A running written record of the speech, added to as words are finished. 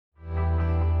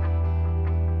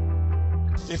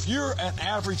If you're an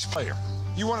average player,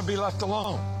 you want to be left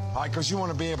alone, right? Because you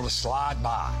want to be able to slide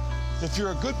by. If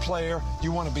you're a good player,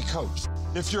 you want to be coached.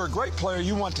 If you're a great player,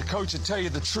 you want the coach to tell you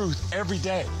the truth every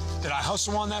day. Did I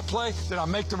hustle on that play? Did I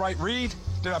make the right read?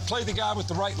 Did I play the guy with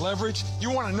the right leverage?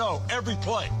 You want to know every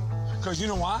play. Because you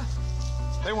know why?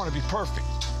 They want to be perfect.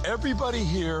 Everybody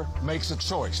here makes a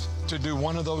choice to do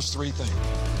one of those three things.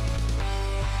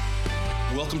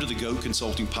 Welcome to the GOAT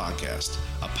Consulting Podcast,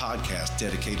 a podcast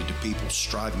dedicated to people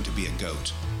striving to be a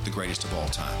GOAT, the greatest of all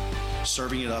time,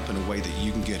 serving it up in a way that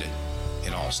you can get it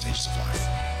in all stages of life.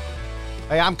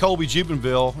 Hey, I'm Colby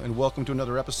Jubenville, and welcome to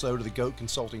another episode of the GOAT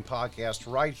Consulting Podcast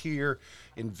right here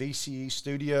in VCE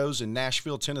Studios in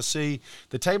Nashville, Tennessee.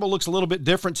 The table looks a little bit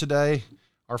different today.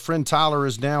 Our friend Tyler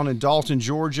is down in Dalton,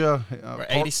 Georgia.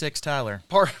 86 Tyler.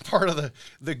 Part of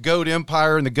the GOAT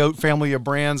empire and the GOAT family of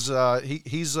brands.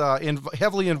 He's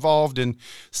heavily involved in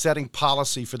setting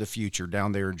policy for the future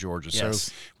down there in Georgia. Yes.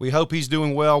 So we hope he's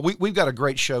doing well. We've got a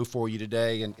great show for you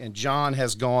today, and John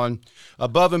has gone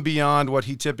above and beyond what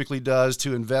he typically does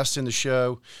to invest in the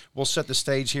show. We'll set the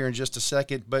stage here in just a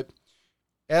second, but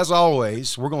as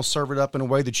always, we're going to serve it up in a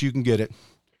way that you can get it.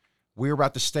 We're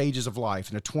about the stages of life.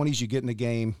 In the 20s, you get in the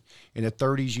game. In the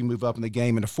 30s, you move up in the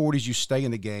game. In the 40s, you stay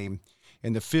in the game.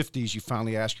 In the 50s, you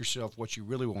finally ask yourself what you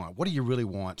really want. What do you really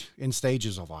want in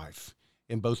stages of life,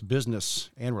 in both business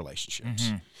and relationships?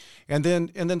 Mm-hmm.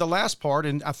 And then the last part,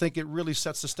 and I think it really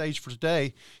sets the stage for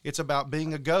today, it's about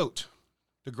being a GOAT,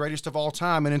 the greatest of all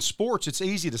time. And in sports, it's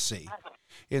easy to see.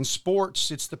 In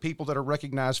sports, it's the people that are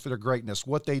recognized for their greatness.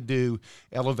 What they do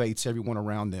elevates everyone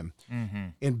around them. Mm-hmm.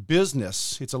 In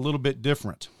business, it's a little bit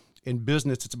different. In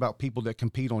business, it's about people that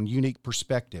compete on unique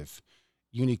perspective,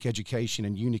 unique education,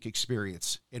 and unique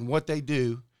experience. And what they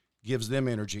do gives them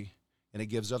energy, and it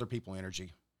gives other people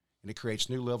energy. And it creates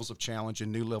new levels of challenge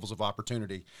and new levels of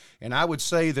opportunity. And I would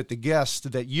say that the guests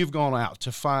that you've gone out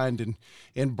to find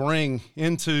and bring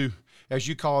into, as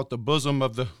you call it, the bosom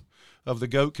of the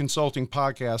GOAT Consulting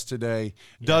Podcast today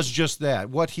does just that.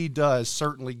 What he does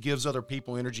certainly gives other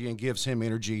people energy and gives him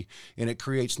energy, and it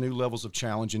creates new levels of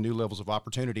challenge and new levels of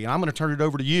opportunity. And I'm going to turn it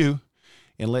over to you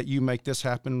and let you make this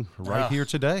happen here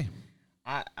today.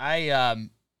 I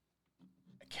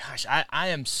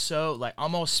am so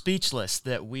almost speechless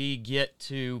that we get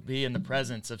to be in the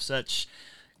presence of such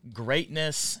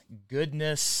greatness,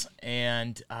 goodness,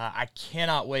 and I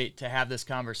cannot wait to have this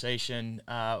conversation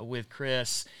with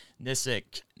Chris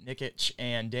Nikic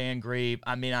and Dan Grieb.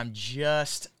 I mean, I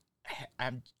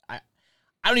don't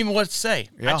even know what to say.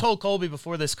 Yeah. I told Colby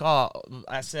before this call,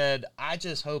 I said, I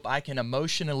just hope I can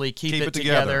emotionally keep it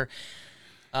together.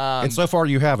 And so far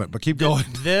you haven't, but keep going.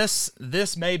 This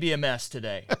may be a mess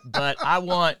today, but I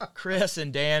want Chris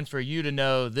and Dan for you to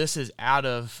know this is out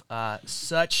of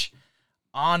such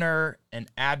honor and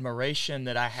admiration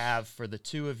that I have for the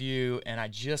two of you, and I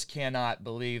just cannot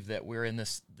believe that we're in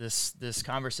this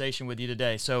conversation with you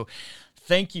today. So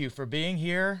thank you for being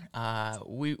here.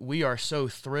 We are so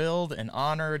thrilled and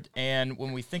honored, and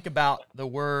when we think about the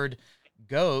word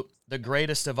GOAT, the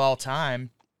greatest of all time,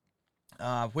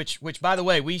 which by the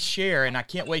way, we share, and I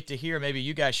can't wait to hear, maybe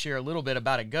you guys share a little bit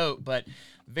about a GOAT, but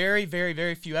very, very,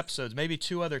 very few episodes, maybe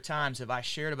two other times have I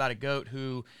shared about a GOAT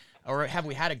or have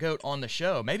we had a GOAT on the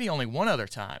show? Maybe only one other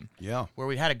time. Yeah. Where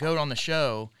we had a GOAT on the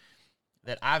show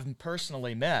that I've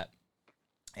personally met.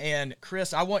 And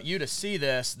Chris, I want you to see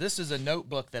this. This is a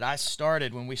notebook that I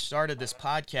started when we started this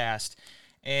podcast.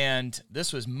 And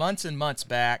this was months and months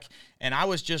back. And I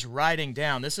was just writing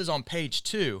down. This is on page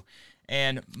 2.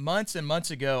 And months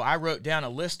ago, I wrote down a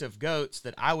list of GOATs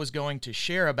that I was going to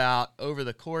share about over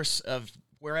the course of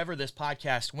wherever this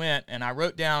podcast went. And I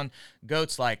wrote down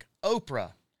GOATs like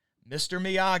Oprah, Mr.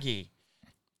 Miyagi,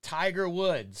 Tiger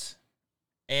Woods,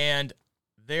 and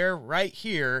they're right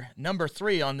here. Number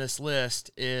 3 on this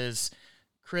list is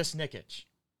Chris Nikic.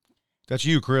 That's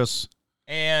you, Chris.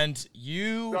 And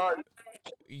you,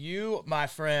 my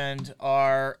friend,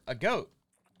 are a GOAT.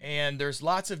 And there's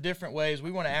lots of different ways.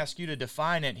 We want to ask you to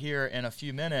define it here in a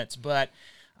few minutes, but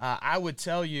I would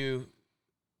tell you,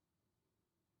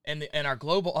 and our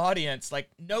global audience,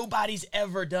 nobody's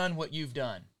ever done what you've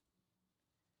done.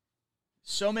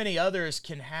 So many others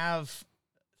can have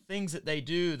things that they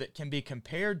do that can be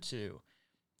compared to,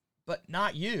 but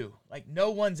not you.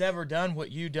 No one's ever done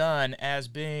what you've done as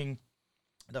being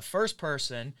the first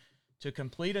person to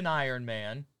complete an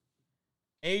Ironman,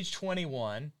 age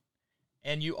 21,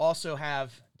 and you also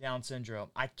have Down syndrome.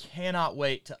 I cannot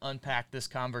wait to unpack this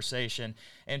conversation.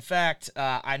 In fact,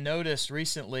 I noticed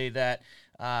recently that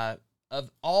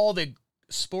of all the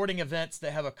sporting events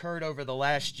that have occurred over the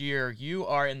last year, you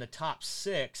are in the top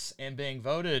 6 and being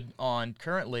voted on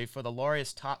currently for the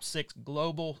Laureus top 6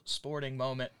 global sporting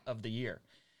moment of the year.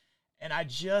 And I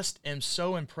just am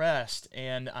so impressed.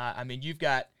 And I mean, you've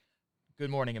got Good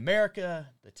Morning America,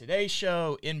 the Today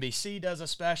Show, NBC does a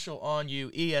special on you,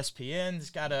 ESPN's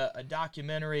got a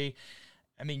documentary.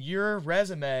 I mean, your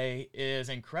resume is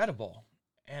incredible.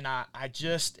 And I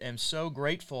just am so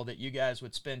grateful that you guys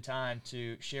would spend time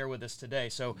to share with us today.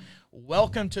 So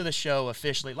welcome to the show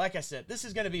officially. Like I said, this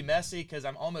is going to be messy because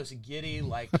I'm almost giddy,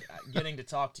 like getting to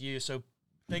talk to you. So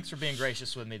thanks for being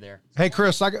gracious with me there. Hey,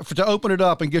 Chris, to open it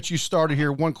up and get you started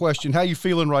here, one question. How you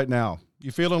feeling right now?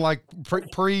 You feeling like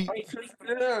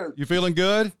you feeling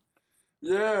good?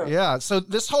 Yeah. Yeah. So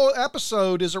this whole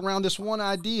episode is around this one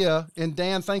idea. And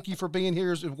Dan, thank you for being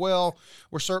here as well.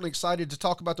 We're certainly excited to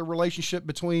talk about the relationship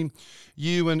between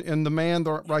you and the man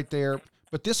right there.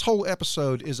 But this whole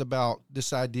episode is about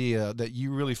this idea that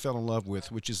you really fell in love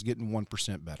with, which is getting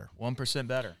 1% better. 1%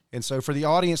 better. And so for the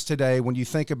audience today, when you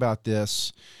think about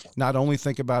this, not only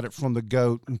think about it from the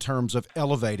GOAT in terms of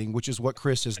elevating, which is what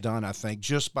Chris has done, I think,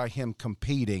 just by him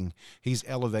competing, he's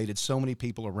elevated so many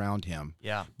people around him.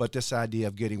 Yeah. But this idea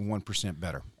of getting 1%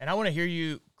 better. And I want to hear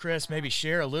you, Chris, maybe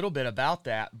share a little bit about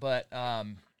that. But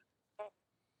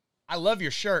I love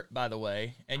your shirt, by the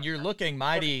way, and you're looking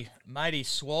mighty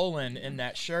swollen in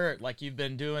that shirt. Like you've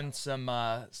been doing some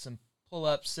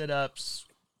pull-ups, sit-ups.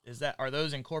 Are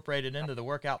those incorporated into the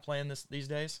workout plan these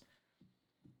days?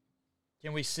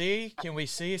 Can we see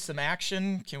some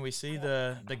action? Can we see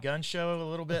the gun show a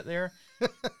little bit there?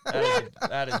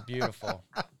 That is beautiful.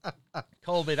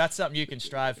 Colby, that's something you can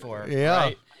strive for. Yeah.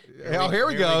 Right? Here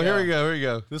we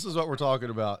go. This is what we're talking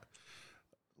about.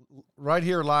 Right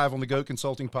here live on the GOAT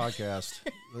Consulting Podcast.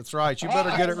 That's right. You better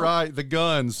get it right. The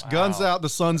guns. Wow. Guns out, the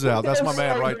sun's out. That's my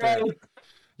man right there.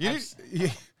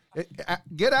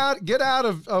 Get out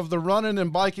of the running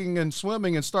and biking and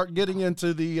swimming and start getting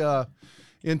into the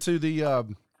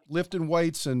lifting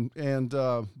weights and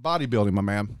bodybuilding, my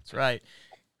man. That's right.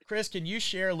 Chris, can you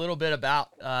share a little bit about,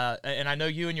 and I know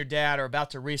you and your dad are about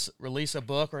to release a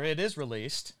book, or it is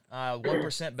released,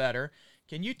 1% Better.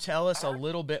 Can you tell us a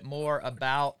little bit more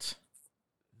about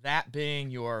that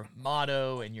being your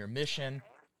motto and your mission?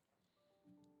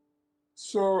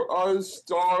 So I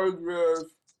started with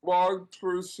 1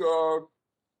 push-up,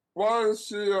 1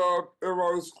 sit-up, and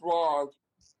 1 squat.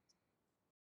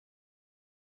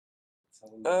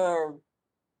 How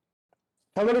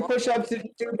many push-ups did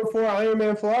you do before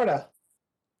Ironman Florida?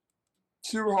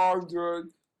 200.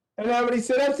 And how many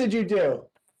sit-ups did you do?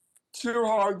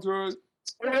 200.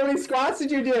 And how many squats did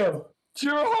you do?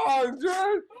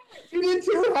 200. You did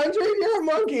 200? You're a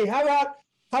monkey. How about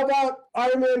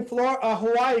Ironman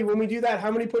Hawaii? When we do that, how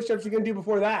many push-ups are you going to do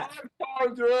before that?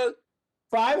 500.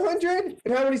 500?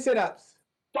 And how many sit-ups?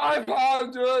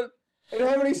 500. And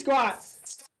how many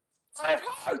squats?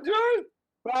 500.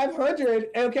 500.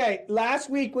 Okay, last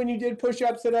week when you did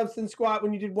push-ups, sit-ups, and squat,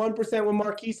 when you did 1% with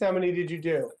Marquise, how many did you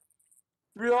do?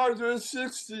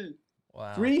 360.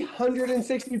 Wow.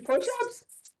 360 push-ups?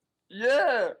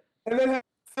 Yeah. And then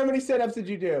how many sit-ups did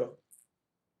you do?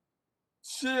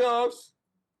 Sit-ups.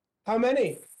 How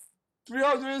many?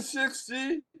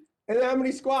 360. And how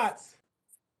many squats?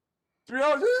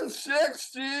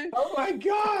 360. Oh my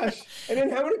gosh. And then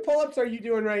how many pull-ups are you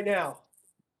doing right now?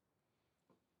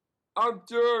 I'm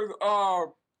doing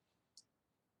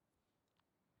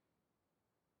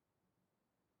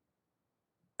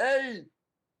 8.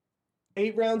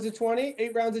 8 rounds of 20?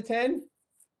 8 rounds of 10?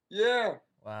 Yeah.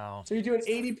 Wow. So you're doing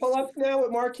 80 pull-ups now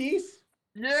with Marquise?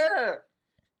 Yeah.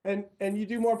 And you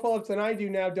do more pull-ups than I do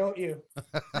now, don't you?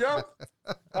 Yep.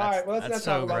 All right, well, let's not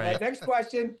talk about great. that. Next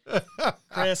question.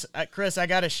 Chris, I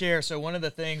got to share. So one of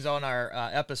the things on our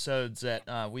episodes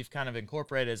that we've kind of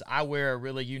incorporated is I wear a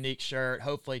really unique shirt,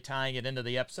 hopefully tying it into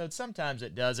the episode. Sometimes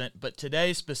it doesn't, but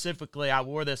today specifically, I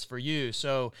wore this for you.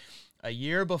 So a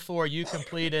year before you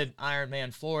completed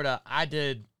Ironman Florida, I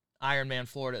did Ironman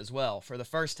Florida as well for the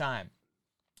first time.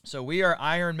 So we are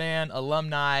Ironman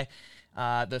alumni.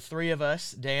 The three of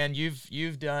us. Dan,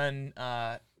 you've done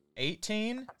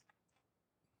 18?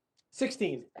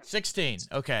 16. 16.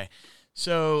 Okay.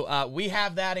 So we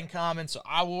have that in common. So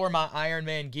I wore my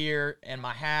Ironman gear and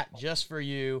my hat just for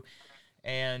you.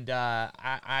 And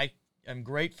I am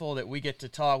grateful that we get to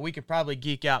talk. We could probably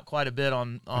geek out quite a bit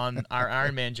on our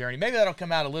Ironman journey. Maybe that'll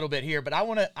come out a little bit here, but I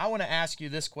want to ask you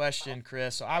this question,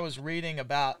 Chris. So I was reading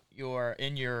about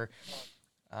in your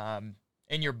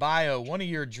bio, one of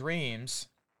your dreams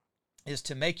is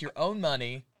to make your own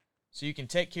money so you can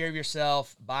take care of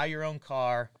yourself, buy your own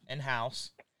car and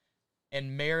house,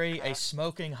 and marry a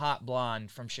smoking hot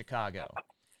blonde from Chicago.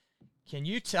 Can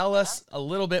you tell us a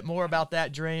little bit more about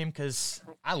that dream? Because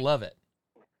I love it.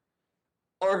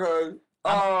 Okay.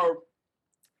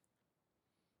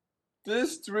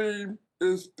 This dream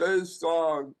is based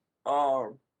on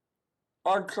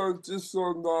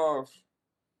unconditional love.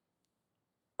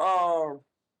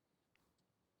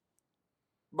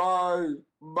 My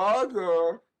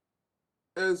mother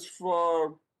is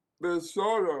from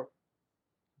Minnesota,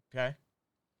 Okay.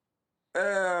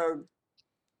 and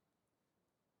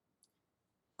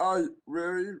I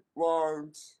really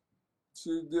want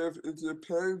to live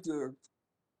independent.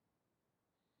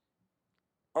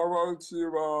 I want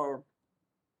to,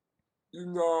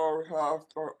 have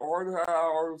my own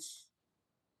house,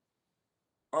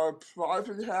 a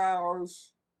private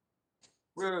house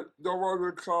with no one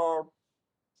to come,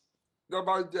 not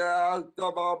my dad,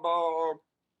 not my mom,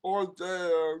 or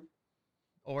dad.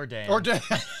 Or Dan. Or Dan.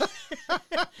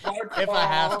 If I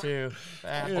have to.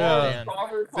 Yeah. Dan.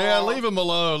 Dan, leave him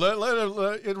alone. Let him.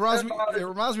 It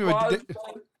reminds me of a.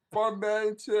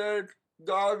 Romantic,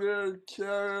 loving,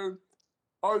 caring,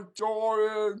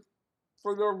 adoring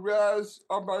for the rest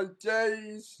of my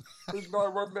days is my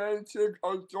romantic,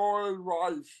 adoring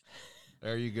life.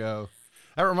 There you go.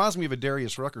 That reminds me of a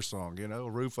Darius Rucker song,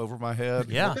 Roof Over My Head.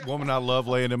 Yeah. Woman I Love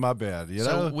Laying in My Bed,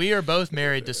 So we are both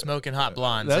married to smoking hot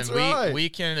blondes. That's and right. We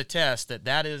can attest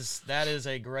that is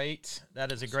a great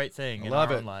thing in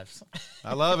our own lives.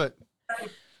 I love it.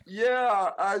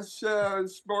 Yeah, I said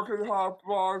smoking hot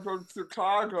blonde from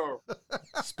Chicago.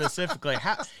 Specifically,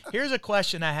 here's a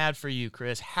question I had for you,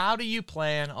 Chris. How do you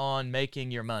plan on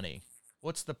making your money?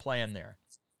 What's the plan there?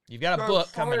 You've got a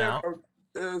book coming out.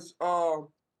 Is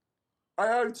I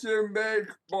have to make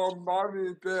more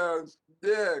money than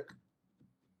Nick.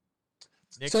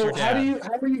 Nick's So your dad.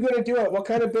 how are you going to do it? What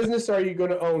kind of business are you going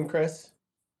to own, Chris?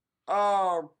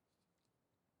 1%.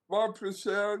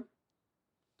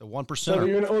 The 1%. So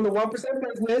you're going to own the 1%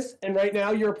 business, and right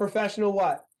now you're a professional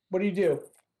what? What do you do?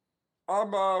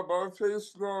 I'm a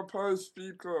motivational post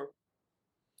speaker.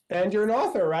 And you're an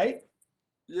author, right?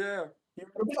 Yeah. You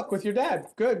wrote a book with your dad.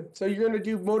 Good. So you're going to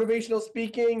do motivational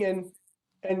speaking and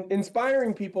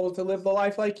inspiring people to live the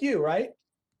life like you, right?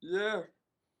 Yeah.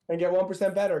 And get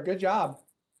 1% better. Good job.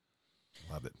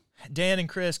 Love it. Dan and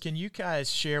Chris, can you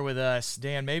guys share with us,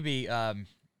 Dan, maybe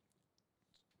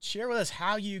share with us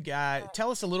how you guys,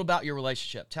 tell us a little about your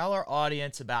relationship. Tell our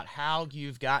audience about how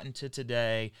you've gotten to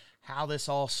today, how this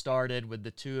all started with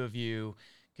the two of you.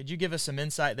 Could you give us some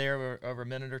insight there over a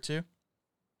minute or two?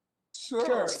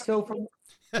 Sure. So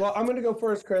well, I'm going to go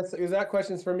first, Chris, because that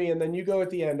question's for me, and then you go at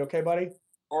the end. Okay, buddy?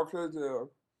 Okay, dear.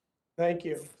 Thank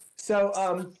you. So,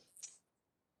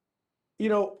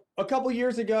 a couple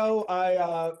years ago,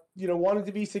 I, wanted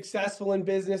to be successful in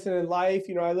business and in life.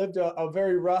 I lived a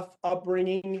very rough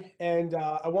upbringing, and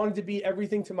I wanted to be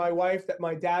everything to my wife that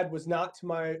my dad was not to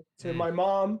my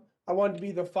mom. I wanted to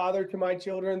be the father to my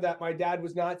children that my dad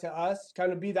was not to us,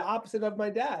 kind of be the opposite of my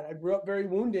dad. I grew up very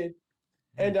wounded,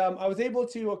 and I was able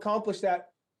to accomplish that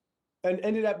and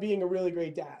ended up being a really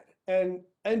great dad and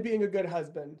being a good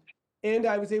husband. And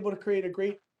I was able to create a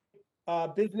great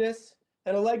business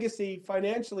and a legacy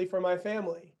financially for my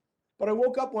family. But I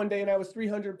woke up one day and I was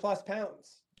 300 plus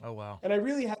pounds. Oh, wow. And I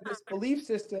really had this belief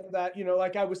system that,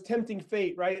 like I was tempting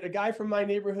fate, right? A guy from my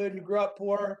neighborhood who grew up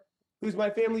poor, who's my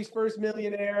family's first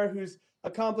millionaire, who's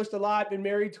accomplished a lot, been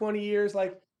married 20 years.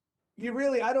 Like,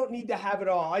 I don't need to have it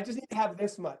all. I just need to have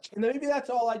this much. And maybe that's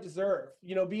all I deserve.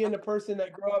 Being a person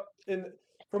that grew up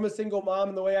from a single mom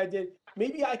in the way I did,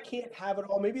 maybe I can't have it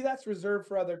all. Maybe that's reserved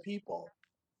for other people.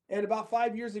 And about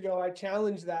 5 years ago, I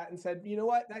challenged that and said, you know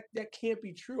what, that can't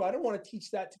be true. I don't want to teach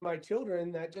that to my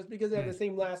children, that just because they have the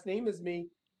same last name as me,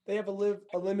 they have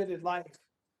a limited life.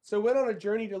 So I went on a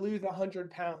journey to lose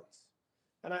 100 pounds.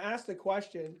 And I asked the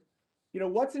question,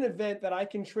 what's an event that I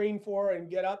can train for and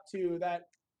get up to that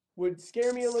would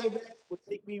scare me a little bit, would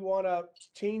make me want to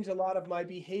change a lot of my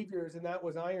behaviors, and that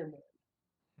was Ironman.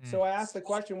 So I asked the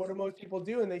question, what do most people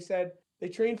do? And they said they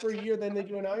train for a year, then they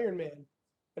do an Ironman.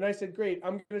 And I said, great,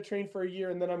 I'm going to train for a year,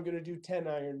 and then I'm going to do 10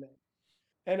 Ironman.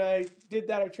 And I did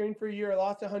that. I trained for a year. I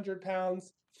lost 100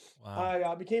 pounds. Wow.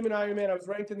 I became an Ironman. I was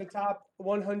ranked in the top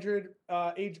 100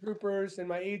 age groupers in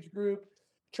my age group.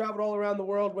 Traveled all around the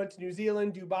world, went to New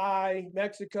Zealand, Dubai,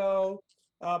 Mexico,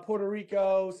 Puerto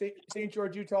Rico, St.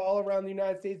 George, Utah, all around the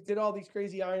United States, did all these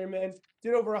crazy Ironmans,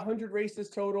 did over 100 races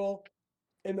total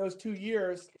in those 2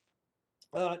 years,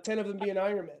 10 of them being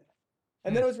Ironman.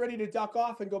 And then I was ready to duck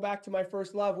off and go back to my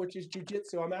first love, which is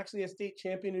jiu-jitsu. I'm actually a state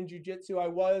champion in jiu-jitsu. I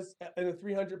was in the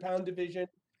 300-pound division,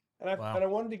 and I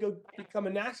wanted to go become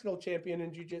a national champion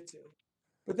in jiu-jitsu.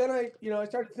 But then I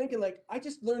started thinking, like, I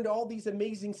just learned all these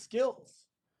amazing skills.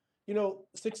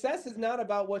 Success is not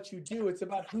about what you do, it's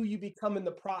about who you become in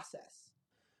the process.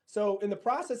 So in the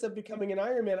process of becoming an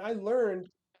Ironman, I learned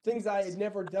things I had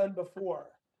never done before,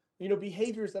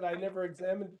 behaviors that I never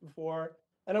examined before.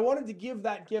 And I wanted to give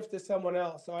that gift to someone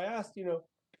else. So I asked,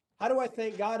 how do I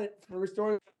thank God for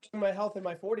restoring my health in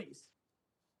my 40s?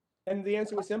 And the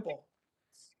answer was simple: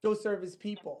 go serve his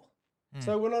people.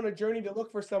 So I went on a journey to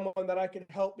look for someone that I could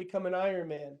help become an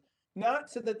Ironman, not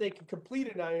so that they can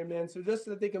complete an Ironman, so just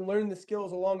so that they can learn the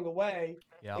skills along the way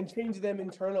and change them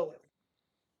internally.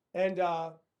 And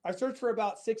I searched for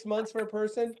about 6 months for a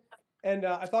person, and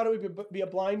I thought it would be a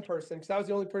blind person because I was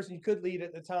the only person you could lead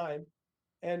at the time.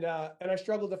 And I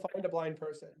struggled to find a blind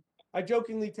person. I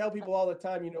jokingly tell people all the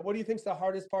time, what do you think's the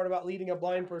hardest part about leading a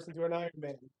blind person to an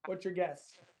Ironman? What's your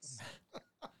guess?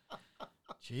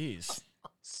 Jeez.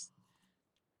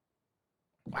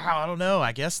 Wow, I don't know.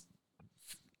 I guess.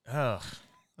 Go.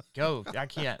 I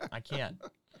can't.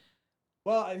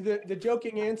 Well, the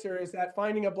joking answer is that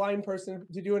finding a blind person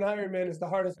to do an Ironman is the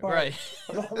hardest part. Right.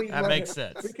 That makes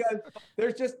sense. Because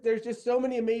there's just so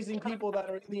many amazing people that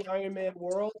are in the Ironman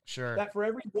world. Sure. That for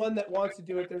every one that wants to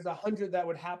do it, there's 100 that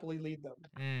would happily lead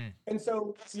them. And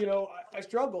so, I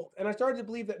struggled, and I started to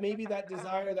believe that maybe that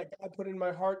desire that God put in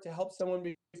my heart to help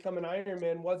someone become an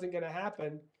Ironman wasn't going to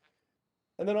happen.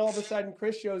 And then all of a sudden,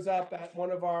 Chris shows up at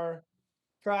one of our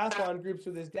triathlon groups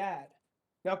with his dad.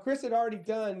 Now, Chris had already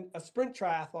done a sprint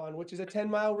triathlon, which is a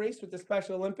 10-mile race with the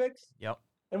Special Olympics. Yep.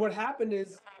 And what happened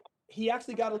is he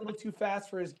actually got a little too fast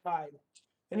for his guide.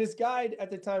 And his guide at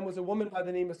the time was a woman by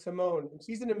the name of Simone. And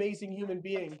she's an amazing human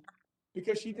being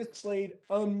because she displayed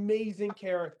amazing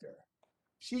character.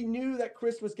 She knew that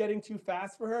Chris was getting too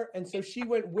fast for her, and so she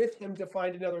went with him to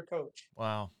find another coach.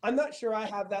 Wow. I'm not sure I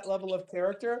have that level of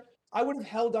character. I would have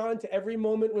held on to every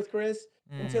moment with Chris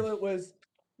until it was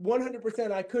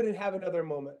 100% I couldn't have another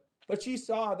moment. But she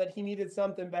saw that he needed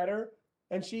something better,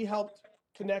 and she helped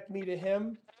connect me to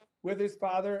him with his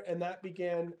father, and that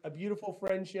began a beautiful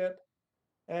friendship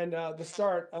and the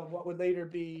start of what would later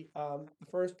be the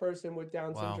first person with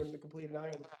Down syndrome to complete an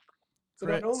Ironman. So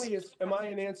not only am I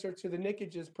an answer to the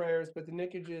Nikic's prayers, but the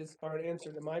Nikic's are an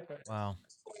answer to my prayers. Wow.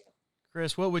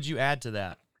 Chris, what would you add to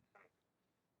that?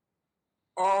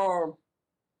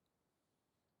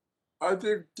 I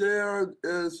think Dan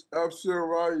is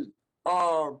absolutely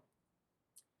right.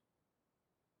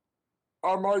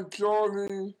 On my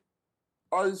journey,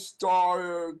 I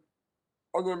started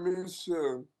on a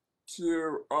mission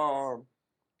to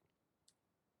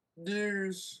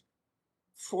lose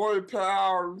 40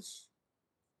 pounds,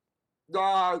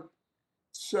 not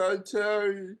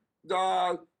sedentary,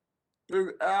 not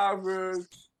being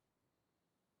average,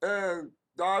 and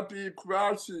not be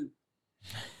grouchy.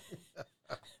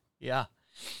 Yeah.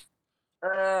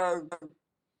 And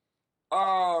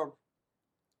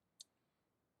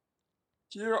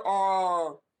here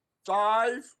are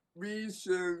 5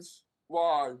 reasons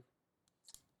why.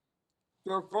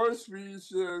 The first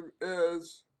reason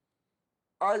is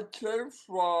I came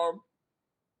from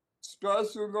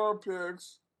Special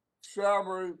Olympics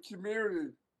family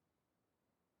community.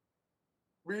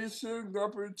 Reason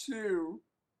number 2,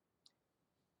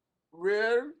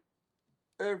 Lynn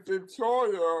and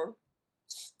Victoria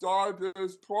started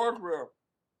this program.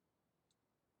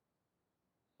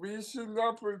 Reason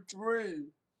number 3,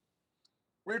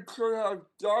 we could have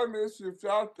done this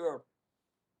without them.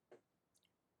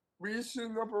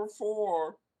 Reason number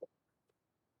 4,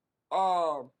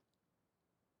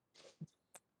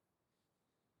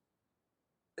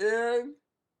 in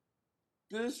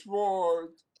this world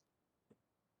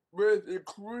with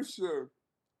inclusion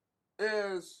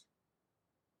is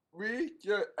we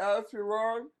get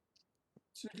everyone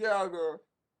together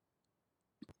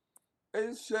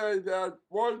and say that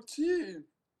one team.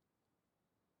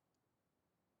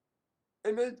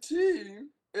 And the team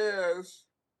is,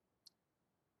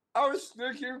 I was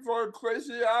looking for a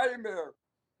crazy Ironman.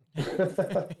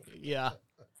 Yeah.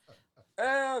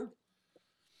 And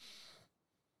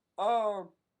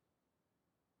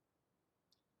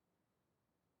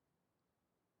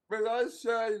when I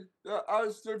say that I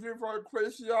was looking for a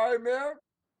crazy Ironman,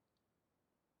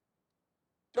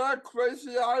 that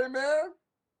crazy Ironman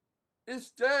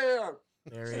is Dan.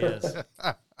 There he is.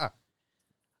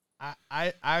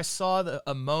 I saw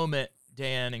a moment,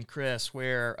 Dan and Chris,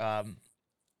 where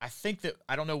I think that,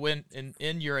 I don't know when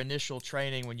in your initial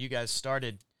training when you guys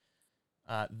started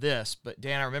this, but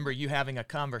Dan, I remember you having a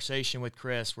conversation with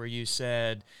Chris where you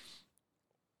said,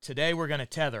 today we're going to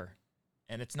tether,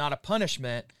 and it's not a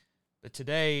punishment, but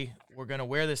today we're going to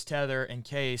wear this tether in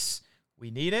case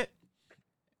we need it,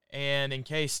 And in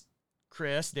case,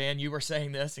 Chris, Dan, you were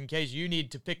saying this, in case you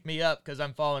need to pick me up because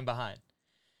I'm falling behind.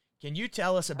 Can you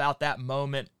tell us about that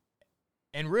moment?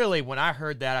 And really, when I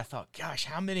heard that, I thought, gosh,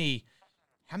 how many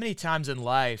times in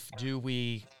life do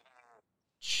we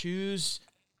choose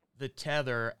the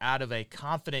tether out of a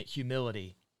confident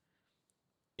humility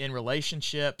in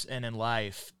relationships and in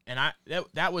life? And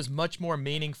that was much more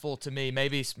meaningful to me,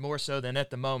 maybe more so than at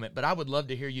the moment, but I would love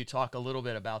to hear you talk a little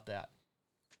bit about that.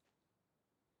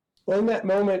 Well, in that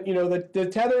moment, the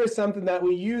tether is something that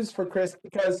we use for Chris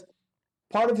because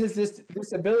part of his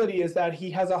disability is that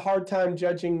he has a hard time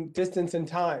judging distance and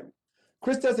time.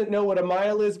 Chris doesn't know what a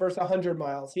mile is versus 100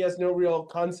 miles. He has no real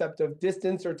concept of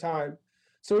distance or time.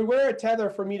 So we wear a tether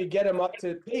for me to get him up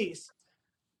to pace.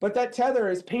 But that tether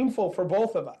is painful for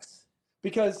both of us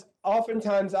because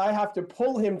oftentimes I have to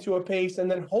pull him to a pace and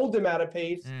then hold him at a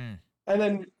pace. And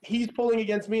then he's pulling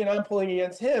against me and I'm pulling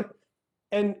against him.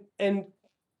 And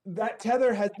that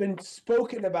tether has been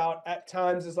spoken about at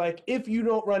times as like, if you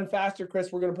don't run faster,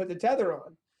 Chris, we're going to put the tether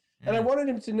on. And I wanted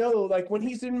him to know, like, when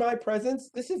he's in my presence,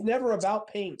 this is never about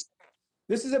pain.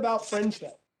 This is about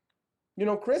friendship.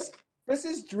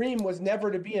 Chris's dream was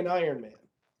never to be an Ironman.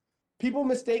 People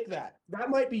mistake that.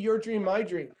 That might be your dream, my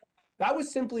dream. That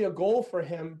was simply a goal for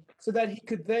him so that he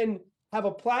could then have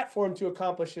a platform to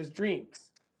accomplish his dreams.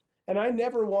 And I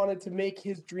never wanted to make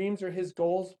his dreams or his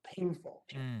goals painful.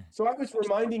 So I was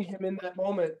reminding him in that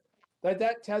moment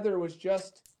that tether was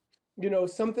just,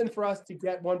 something for us to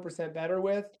get 1% better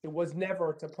with. It was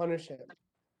never to punish him.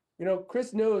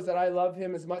 Chris knows that I love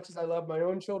him as much as I love my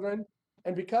own children.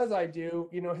 And because I do,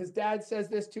 his dad says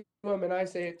this to him and I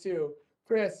say it too.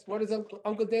 Chris, what does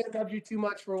Uncle Dan love you too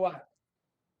much for what?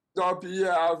 Not be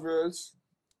average.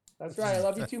 That's right. I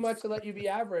love you too much to let you be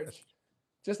average.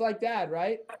 Just like Dad,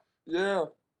 right? Yeah.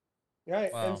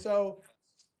 Right. Wow. And so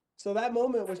that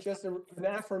moment was just an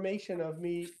affirmation of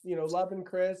me, loving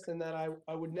Chris and that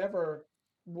I would never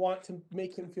want to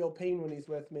make him feel pain when he's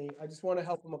with me. I just want to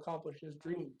help him accomplish his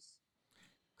dreams.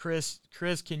 Chris,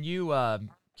 can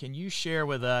you share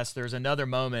with us, there's another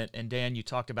moment, and Dan, you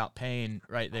talked about pain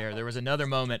right there. There was another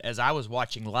moment as I was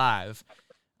watching live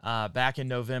back in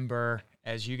November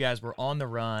as you guys were on the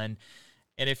run.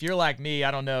 And if you're like me, I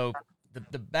don't know,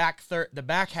 the back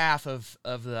half of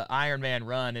the Ironman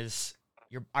run is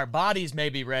our bodies may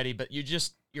be ready, but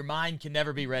your mind can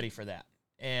never be ready for that.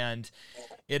 And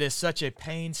it is such a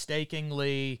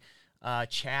painstakingly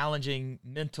challenging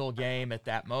mental game at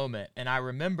that moment. And I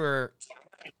remember,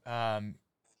 Dan,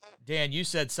 you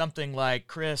said something like,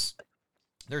 Chris,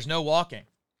 there's no walking.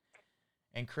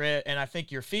 And Chris, and I think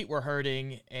your feet were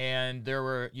hurting and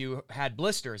you had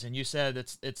blisters and you said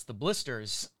it's the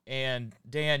blisters. And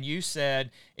Dan, you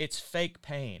said it's fake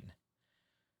pain.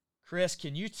 Chris,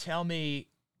 can you tell me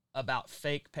about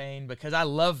fake pain? Because I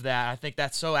love that. I think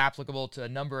that's so applicable to a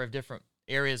number of different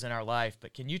areas in our life.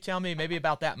 But can you tell me maybe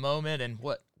about that moment and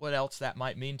what else that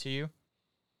might mean to you?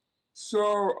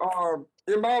 So,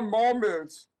 in my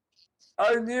moments,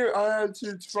 I knew I had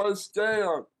to trust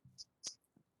Dan.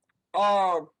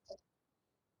 I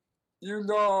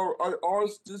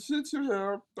always listen to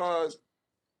him, but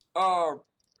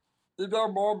in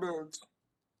that moment,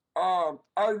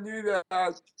 I knew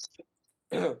that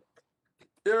it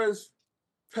was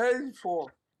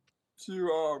painful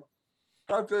to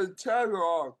have the tether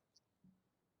on.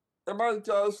 And my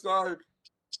dad's like,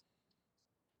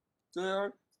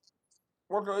 Dan,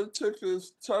 we're going to take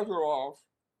this tether off.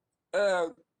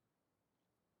 And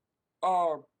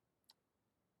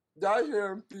that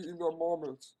him be in the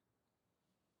moment.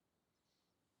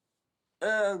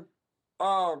 And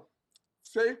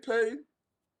fake pain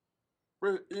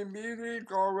will immediately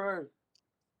go away.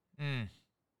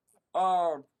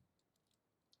 I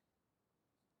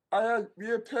had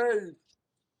real pain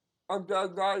on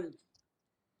that night.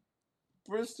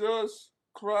 Blisters,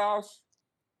 cramps,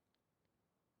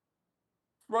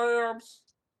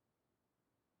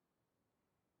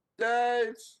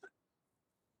 days,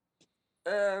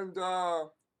 and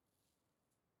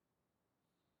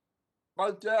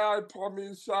my dad pulled me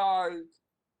inside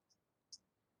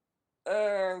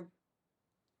and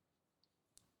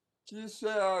he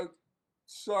said,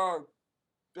 son,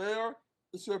 there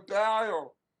is a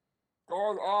battle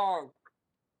going on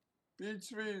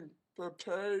between the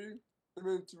pain and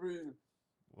the dream.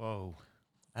 Whoa,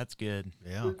 that's good.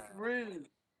 Yeah. The dream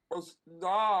was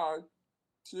not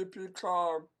to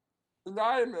become an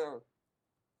Ironman.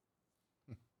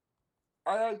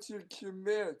 I had to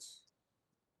commit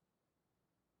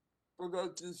for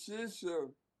that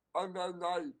decision on that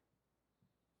night.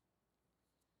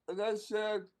 And I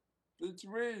said, the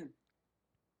dream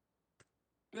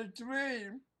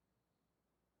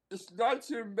It's not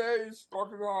too many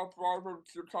smoking hot blonde from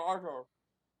Chicago.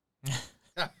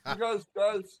 Because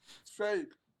that's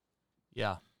fake.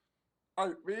 Yeah.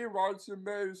 Me want to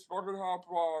many smoking hot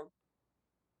blonde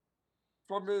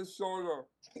from Minnesota.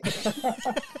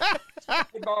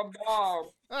 My mom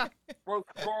was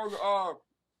growing up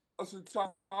as a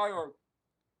child.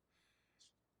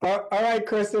 All right,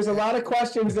 Chris, there's a lot of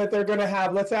questions that they're going to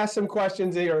have. Let's ask some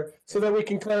questions here so that we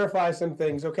can clarify some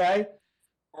things, okay?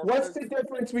 What's the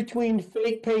difference between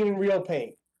fake pain and real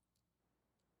pain?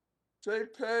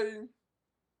 Fake pain,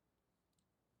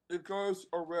 it goes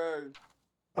away.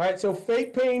 All right, so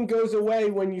fake pain goes away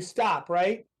when you stop,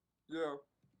 right? Yeah.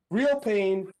 Real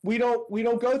pain, we don't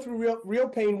go through real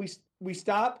pain. We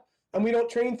stop, and we don't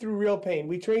train through real pain.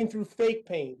 We train through fake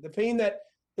pain, the pain that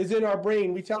is in our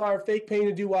brain. We tell our fake pain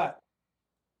to do what?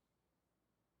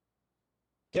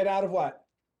 Get out of what?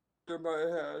 In my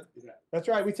head. That's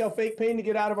right. We tell fake pain to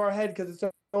get out of our head because it's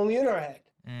only in our head.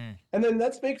 And then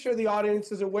let's make sure the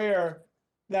audience is aware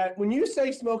that when you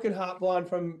say smoking hot blonde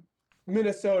from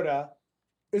Minnesota,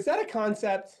 is that a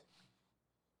concept?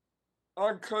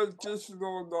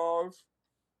 Unconditional love.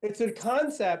 It's a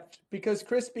concept because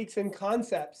Chris speaks in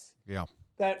concepts. Yeah.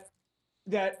 That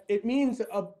it means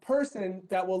a person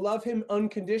that will love him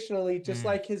unconditionally, just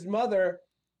like his mother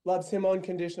loves him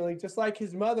unconditionally, just like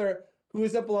his mother, who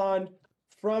is a blonde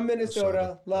from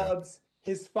Minnesota, loves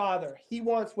his father. He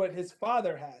wants what his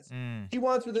father has. He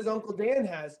wants what his Uncle Dan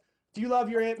has. Do you love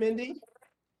your Aunt Mindy?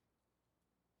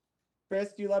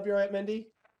 Chris, do you love your Aunt Mindy?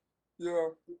 Yeah.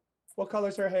 What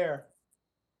color's her hair?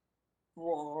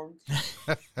 Blonde.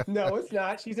 No, it's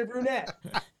not. She's a brunette.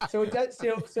 So it does.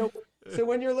 So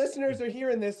when your listeners are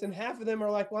hearing this, and half of them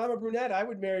are like, "Well, I'm a brunette. I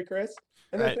would marry Chris,"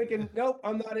 and they're thinking, "Nope,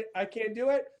 I'm not. I can't do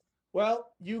it." Well,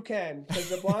 you can, because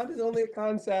the blonde is only a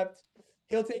concept.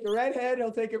 He'll take a redhead.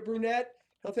 He'll take a brunette.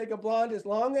 He'll take a blonde as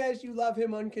long as you love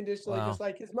him unconditionally, just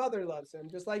like his mother loves him,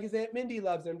 just like his Aunt Mindy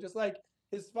loves him, just like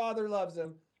his father loves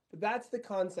him. But that's the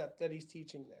concept that he's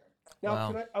teaching there.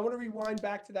 Now, I want to rewind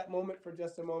back to that moment for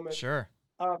just a moment. Sure.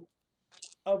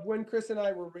 Of when Chris and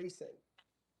I were racing.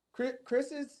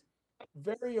 Chris is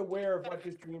very aware of what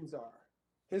his dreams are,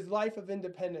 his life of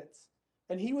independence,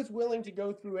 and he was willing to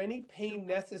go through any pain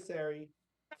necessary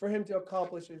for him to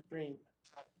accomplish his dream.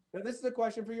 Now, this is a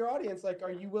question for your audience. Like,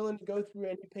 are you willing to go through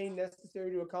any pain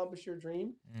necessary to accomplish your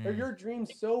dream? Are your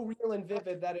dreams so real and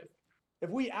vivid that if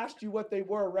we asked you what they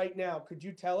were right now, could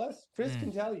you tell us? Chris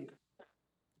can tell you.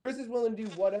 Chris is willing to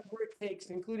do whatever it takes,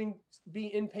 including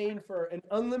be in pain for an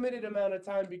unlimited amount of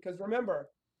time, because remember,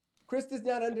 Chris does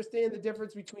not understand the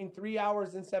difference between 3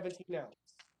 hours and 17 hours.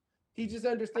 He just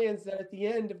understands that at the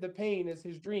end of the pain is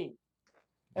his dream,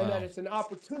 and that it's an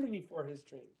opportunity for his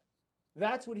dream.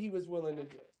 That's what he was willing to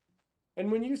do.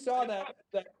 And when you saw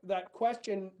that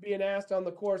question being asked on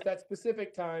the course, that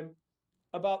specific time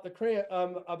about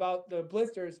the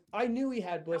blisters, I knew he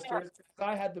had blisters because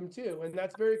I had them too, and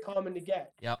that's very common to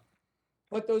get. Yep.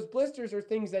 But those blisters are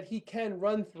things that he can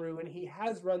run through, and he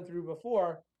has run through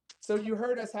before. So you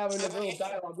heard us having a little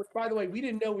dialogue, which, by the way, we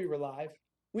didn't know we were live.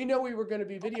 We know we were going to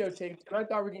be videotaped, and I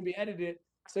thought we were going to be edited.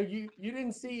 So you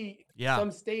didn't see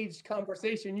some staged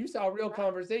conversation. You saw a real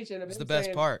conversation. It's the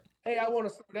best part. Hey, I want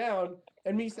to slow down.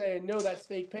 And me saying, no, that's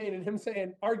fake pain. And him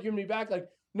saying, arguing me back like,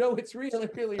 no, it's real.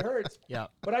 It really hurts. Yeah.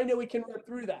 But I know we can run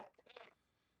through that.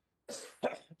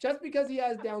 Just because he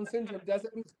has Down syndrome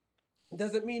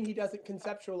doesn't mean he doesn't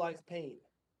conceptualize pain.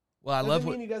 Well, I love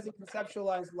what he doesn't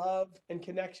conceptualize love and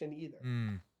connection either.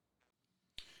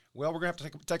 Well, we're going to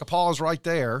have to take a pause right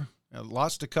there.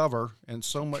 Lots to cover and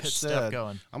so much Good said. stuff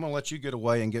going. I'm going to let you get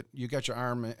away and you got your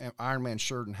Ironman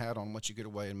shirt and hat on. Let you get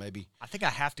away and maybe. I think I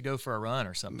have to go for a run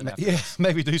or something.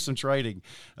 Maybe do some trading.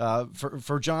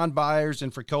 For John Byers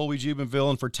and for Colby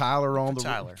Jubenville and for Tyler on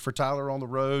the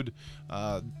road,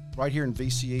 right here in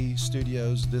VCE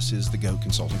Studios. This is the GOAT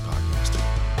Consulting Podcast.